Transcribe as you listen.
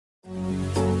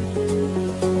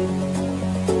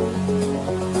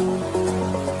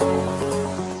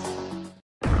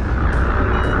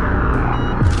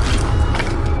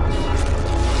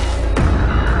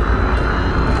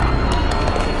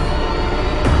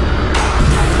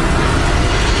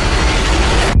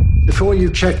before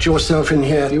you checked yourself in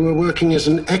here, you were working as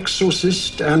an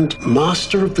exorcist and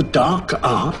master of the dark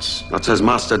arts? That says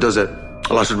master, does it?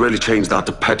 Well, I should really change that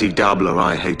to petty dabbler.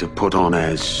 I hate to put on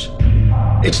airs.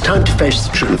 It's time to face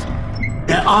the truth.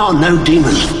 There are no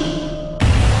demons.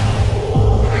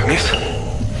 Miss,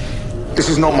 this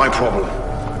is not my problem.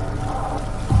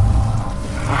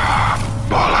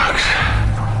 Bollocks.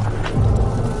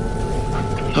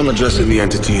 I'm addressing the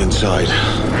entity inside.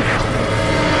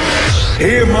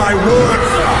 Hear my words,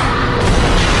 sir!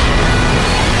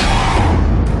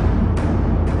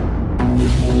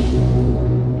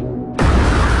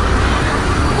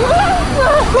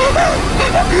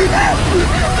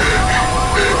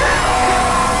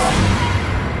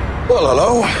 Well,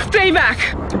 hello. Stay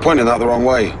back! You're pointing that the wrong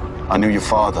way. I knew your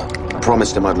father. I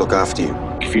promised him I'd look after you.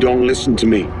 If you don't listen to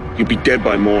me, you'll be dead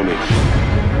by morning.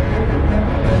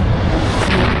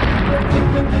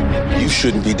 You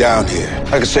shouldn't be down here.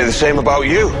 I could say the same about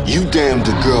you. You damned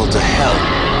a girl to hell.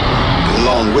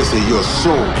 Along with her, your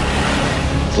soul.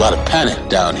 There's a lot of panic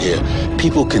down here.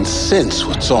 People can sense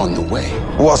what's on the way.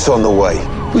 What's on the way?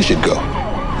 We should go.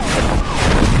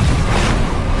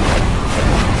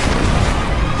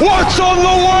 What's on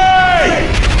the way?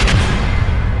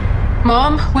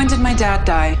 Mom, when did my dad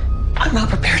die? I'm not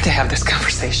prepared to have this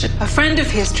conversation. A friend of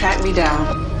his tracked me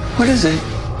down. What is it?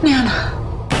 Nana.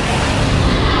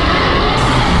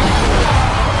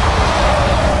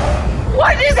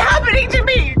 What is happening to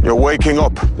me? You're waking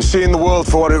up. You're seeing the world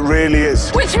for what it really is.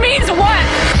 Which means what?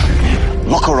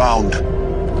 Look around.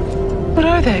 What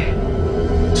are they?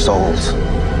 Souls.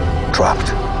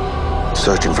 Trapped.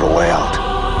 Searching for a way out.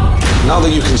 Now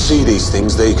that you can see these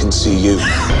things, they can see you.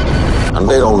 And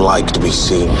they don't like to be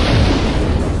seen.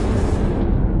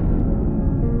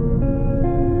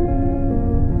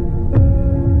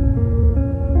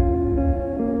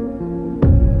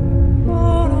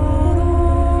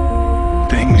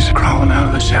 Things crawling out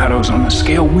of the shadows on a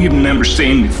scale we've never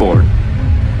seen before.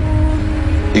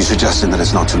 You suggesting that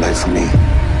it's not too late for me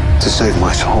to save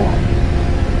my soul?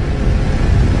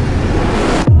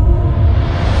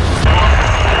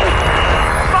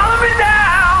 Follow me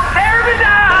down! Tear me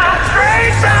down!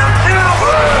 Straight down to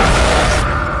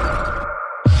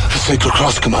The sacred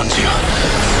cross commands you.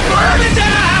 Burn me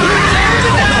down! Tear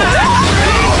me down!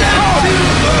 Straight down to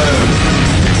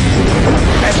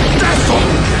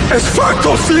Es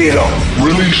facto, Sliro!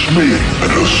 Release me, and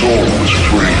her soul is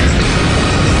free.